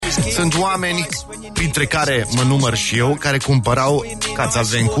Sunt oameni, printre care mă număr și eu, care cumpărau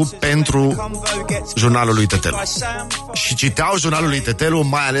Cațavencu pentru jurnalul lui Tetelu. Și citeau jurnalul lui Tetelu,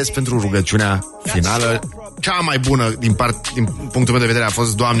 mai ales pentru rugăciunea finală. Cea mai bună din punctul meu de vedere a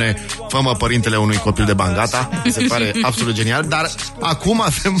fost: Doamne, fă-mă părintele unui copil de bani. Gata, mi se pare absolut genial. Dar acum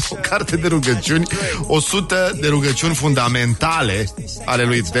avem o carte de rugăciuni, 100 de rugăciuni fundamentale ale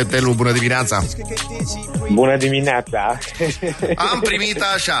lui Tetelu. Bună dimineața! Bună dimineața! Am primit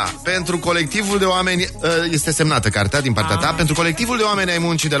așa: pentru colectivul de oameni, este semnată cartea din partea ta, pentru colectivul de oameni ai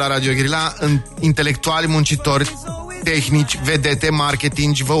muncii de la Radio Guerilla, intelectuali, muncitori, tehnici, vedete,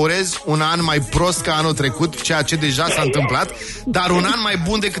 marketing, vă urez un an mai prost ca anul trecut, ceea ce deja s-a întâmplat, dar un an mai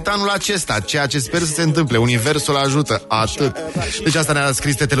bun decât anul acesta, ceea ce sper să se întâmple. Universul ajută. Atât. Deci asta ne-a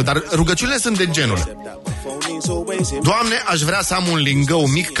scris Tetelu. Dar rugăciunile sunt de genul: Doamne, aș vrea să am un lingău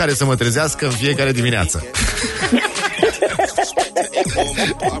mic care să mă trezească în fiecare dimineață.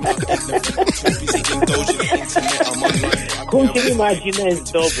 Cum te imaginezi,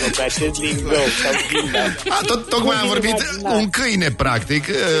 Dobro, pe acest lingău? Tocmai am vorbit un câine, practic,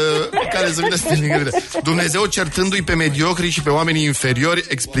 care să vină să lingările. Dumnezeu certându-i pe mediocri și pe oamenii inferiori,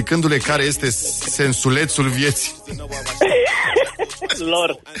 explicându-le care este sensulețul vieții.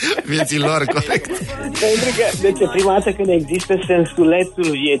 Lor. Vieții lor, corect. Pentru că, deci, prima dată când există sensulețul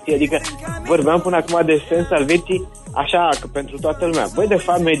vieții, adică vorbeam până acum de sens al vieții, așa, că pentru toată lumea. Băi, de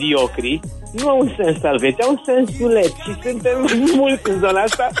fapt, mediocrii nu au un sens al vieții, au un sensulet și suntem mulți în zona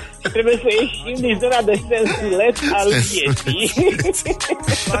asta și trebuie să ieșim din zona de sensulet al vieții.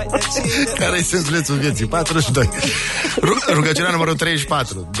 Care e sensulețul vieții? 42. Rugăciunea numărul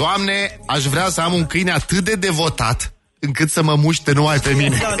 34. Doamne, aș vrea să am un câine atât de devotat încât să mă muște numai pe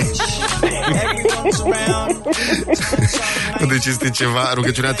mine. Deci este ceva.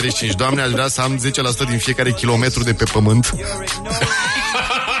 Rugăciunea 35. Doamne, aș vrea să am 10% din fiecare kilometru de pe pământ.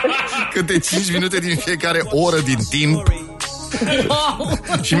 Câte 5 minute din fiecare oră din timp.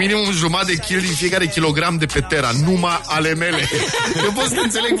 Și minimum jumătate de kil din fiecare kilogram de pe Terra. Numai ale mele. Eu pot să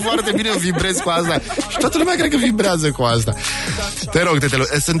înțeleg foarte bine, eu vibrez cu asta. Și toată lumea cred că vibrează cu asta. Te rog, Tetelu,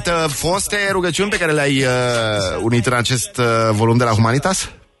 sunt foste rugăciuni pe care le-ai unit în acest volum de la Humanitas?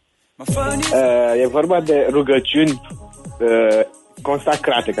 E vorba de rugăciuni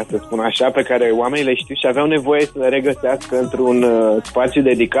consacrate, ca să spun așa, pe care oamenii le știu și aveau nevoie să le regăsească într-un spațiu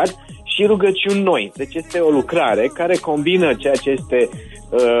dedicat, și rugăciuni noi. Deci este o lucrare care combină ceea ce este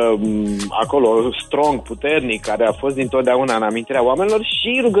acolo strong, puternic, care a fost dintotdeauna în amintirea oamenilor,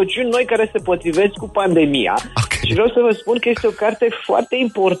 și rugăciuni noi care se potrivesc cu pandemia. Okay. Și vreau să vă spun că este o carte foarte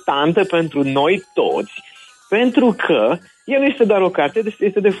importantă pentru noi toți, pentru că ea nu este doar o carte,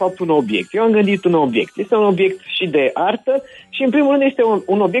 este de fapt un obiect. Eu am gândit un obiect. Este un obiect și de artă și, în primul rând, este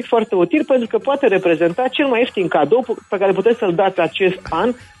un obiect foarte util pentru că poate reprezenta cel mai ieftin cadou pe care puteți să-l dați acest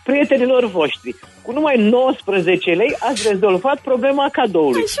an prietenilor voștri. Cu numai 19 lei ați rezolvat problema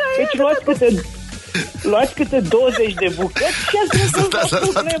cadoului. Deci luați câte 20 de bucăți și ați rezolvat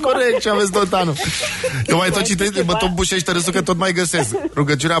problema. Corect, și aveți tot anul. Eu mai tot citesc, mă tot bușește râsul că tot mai găsesc.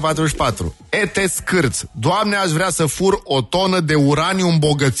 Rugăciunea 44. Ete scârț. Doamne, aș vrea să fur o tonă de uraniu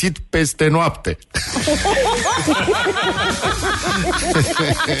îmbogățit peste noapte.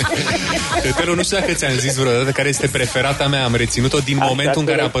 Tetelu, nu știu dacă ți-am zis vreodată care este preferata mea. Am reținut-o din momentul în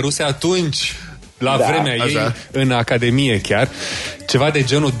care a apăruse atunci, la vremea ei, în Academie chiar. Ceva de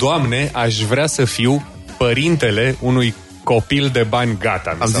genul: Doamne, aș vrea să fiu părintele unui copil de bani.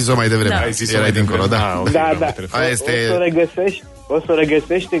 Gata. Am zis-o mai devreme. Ai zis-o mai dincolo, da. O să o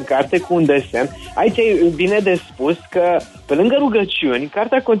regăsești în carte cu un desen. Aici e bine de spus că, pe lângă rugăciuni,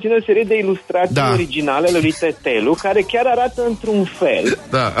 cartea conține o serie de ilustrații originale ale lui Tetelu, care chiar arată într-un fel.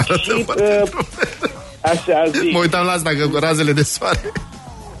 Da, arată și, așa zic. Mă uitam la asta, că razele de soare.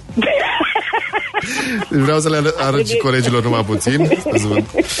 Vreau să le arăt și colegilor numai puțin.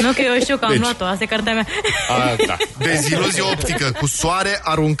 Nu, că eu știu că am luat-o. Asta e cartea mea. Da. Deziluzie optică. Cu soare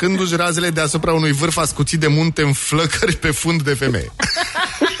aruncându-și razele deasupra unui vârf ascuțit de munte în flăcări pe fund de femeie.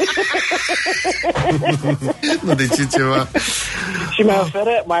 Nu, deci e ceva. Și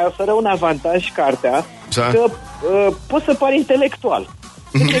mai oferă un avantaj cartea, că poți să pari intelectual.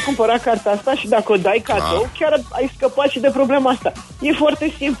 Deci ai cumpărat cartea asta și dacă o dai cadou, chiar ai scăpat și de problema asta. E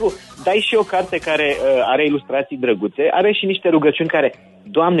foarte simplu. Dai și o carte care are ilustrații drăguțe, are și niște rugăciuni care,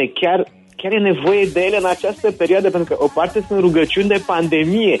 Doamne, chiar e nevoie de ele în această perioadă, pentru că o parte sunt rugăciuni de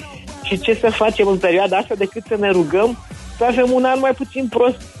pandemie. Și ce să facem în perioada asta decât să ne rugăm să avem un an mai puțin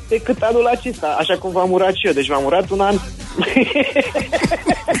prost decât anul acesta, așa cum v-am urat și eu. Deci v-am urat un an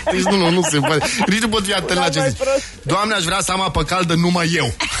Deci nu se poate. Nici nu pot fi atent la ce zici. Doamne, aș vrea să am apă caldă numai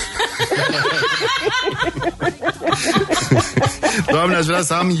eu. Doamne, aș vrea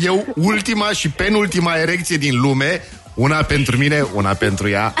să am eu ultima și penultima erecție din lume. Una pentru mine, una pentru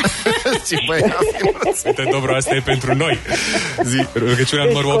ea. Uite, Dobro, asta e pentru noi. Rugăciunea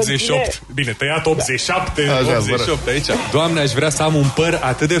numărul 88. Bine, tăiat 87, așa, 88 aici. Doamne, aș vrea să am un păr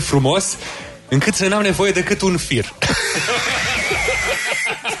atât de frumos încât să n-am nevoie decât un fir.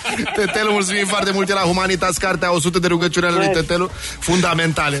 Tetelu, mulțumim foarte mult. E la Humanitas, cartea 100 de rugăciuni ale lui Tetelu,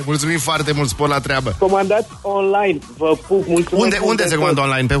 fundamentale. Mulțumim foarte mult, spor la treabă. Comandați online, vă pup, mulțumesc. Unde se comandă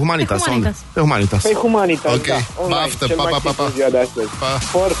online? Pe Humanitas? Pe Humanitas. Ok, da, baftă, pa.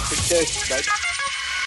 Sport, succes, bye.